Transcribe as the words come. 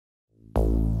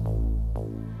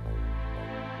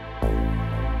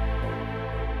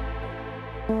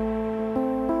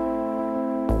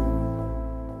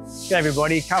G'day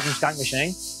everybody, Carl from Skunk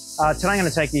Machine. Today I'm going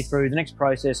to take you through the next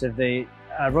process of the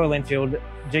Royal Enfield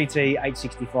GT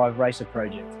 865 Racer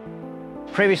project.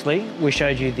 Previously, we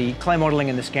showed you the clay modelling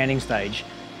and the scanning stage.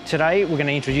 Today, we're going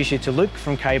to introduce you to Luke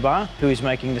from K-Bar, who is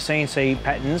making the CNC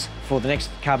patterns for the next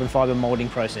carbon fibre moulding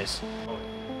process.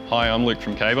 Hi, I'm Luke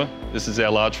from K-Bar. This is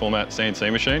our large format CNC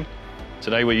machine.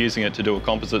 Today we're using it to do a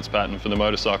composites pattern for the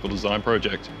motorcycle design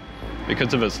project.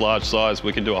 Because of its large size,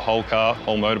 we can do a whole car,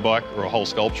 whole motorbike, or a whole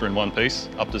sculpture in one piece,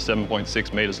 up to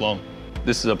 7.6 metres long.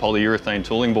 This is a polyurethane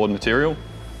tooling board material.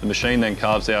 The machine then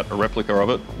carves out a replica of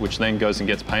it, which then goes and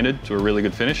gets painted to a really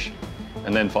good finish,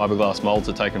 and then fiberglass moulds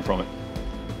are taken from it.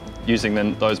 Using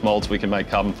then those moulds, we can make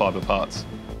carbon fibre parts.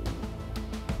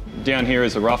 Down here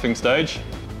is a roughing stage.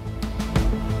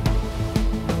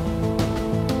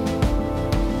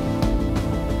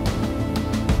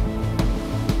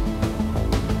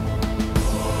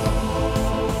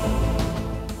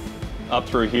 Up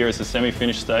through here is the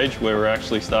semi-finished stage where we're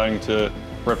actually starting to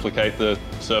replicate the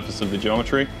surface of the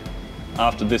geometry.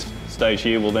 After this stage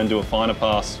here, we'll then do a finer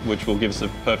pass, which will give us a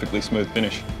perfectly smooth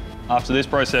finish. After this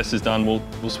process is done,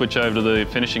 we'll switch over to the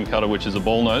finishing cutter, which is a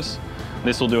ball nose.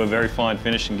 This will do a very fine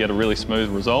finish and get a really smooth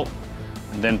result.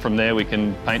 And then from there, we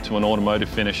can paint to an automotive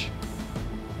finish.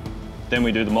 Then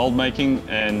we do the mould making,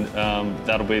 and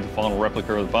that'll be the final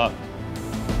replica of the part.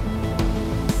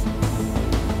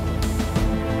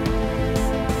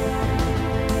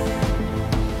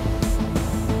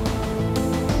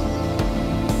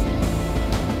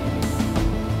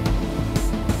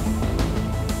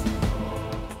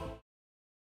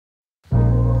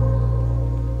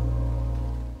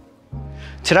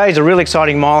 Today is a really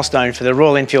exciting milestone for the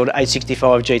Royal Enfield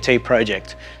 865 GT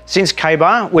project. Since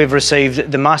K-Bar, we've received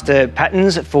the master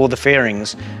patterns for the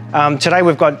fairings. Today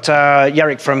we've got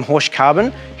Jarek from Horsch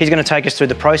Carbon. He's going to take us through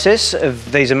the process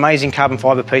of these amazing carbon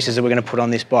fibre pieces that we're going to put on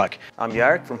this bike. I'm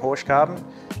Jarek from Horsch Carbon,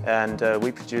 and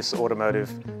we produce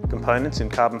automotive components in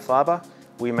carbon fibre.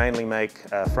 We mainly make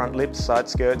front lips, side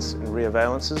skirts and rear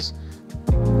valances.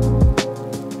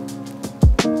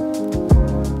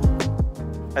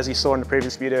 As you saw in the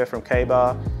previous video from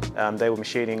K-Bar, they were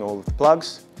machining all of the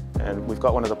plugs, and we've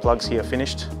got one of the plugs here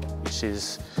finished, which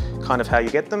is kind of how you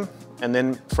get them. And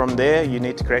then from there, you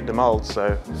need to create the mould.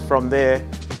 So from there,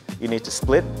 you need to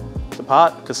split the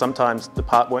part, because sometimes the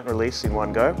part won't release in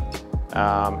one go.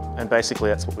 And basically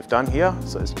that's what we've done here.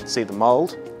 So as you can see, the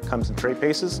mould comes in 3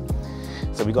 pieces.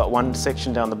 So we've got 1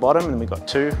 section down the bottom and we've got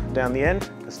 2 down the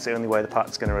end. That's the only way the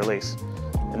part's going to release.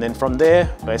 And then from there,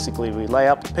 basically we lay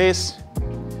up the piece,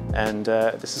 and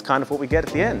this is kind of what we get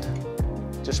at the end.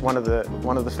 Just one of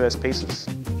the first pieces.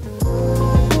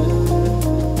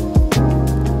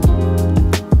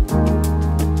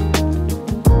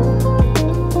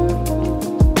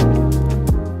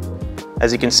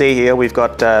 As you can see here, we've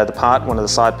got the part, one of the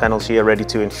side panels here, ready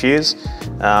to infuse.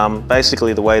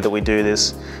 Basically the way that we do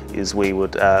this is we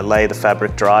would lay the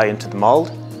fabric dry into the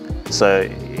mould. So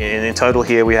in total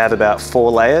here we have about 4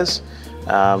 layers.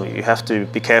 You have to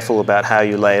be careful about how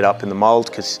you lay it up in the mould,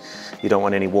 because you don't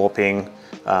want any warping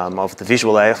of the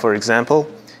visual layer, for example.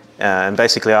 And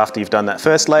basically after you've done that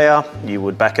first layer, you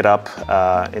would back it up.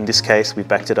 In this case, we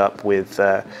backed it up with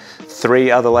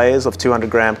 3 other layers of 200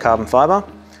 gram carbon fibre.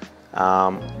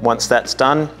 Once that's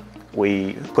done,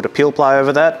 we put a peel ply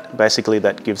over that. Basically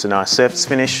that gives a nice surface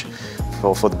finish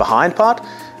for the behind part.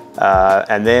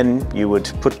 And then you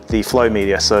would put the flow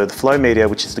media. So the flow media,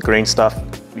 which is the green stuff,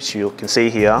 which you can see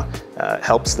here,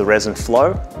 helps the resin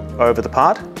flow over the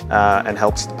part and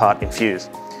helps the part infuse.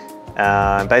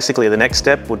 Basically the next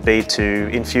step would be to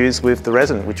infuse with the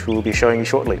resin, which we will be showing you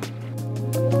shortly.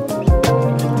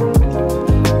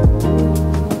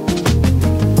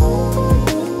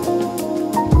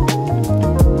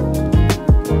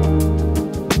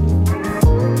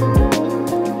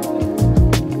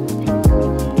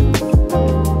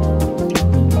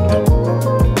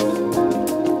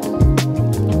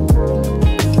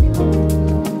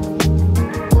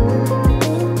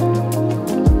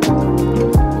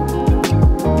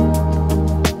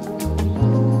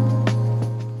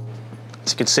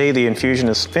 As you can see, the infusion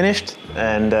is finished,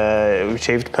 and we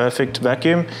achieved perfect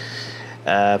vacuum,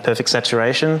 perfect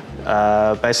saturation.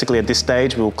 Basically at this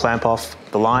stage we'll clamp off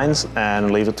the lines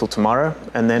and leave it till tomorrow,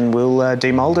 and then we'll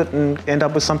demold it and end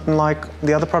up with something like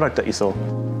the other product that you saw.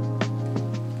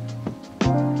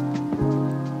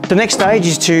 The next stage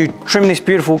is to trim this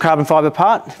beautiful carbon fibre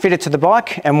part, fit it to the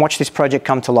bike and watch this project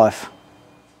come to life.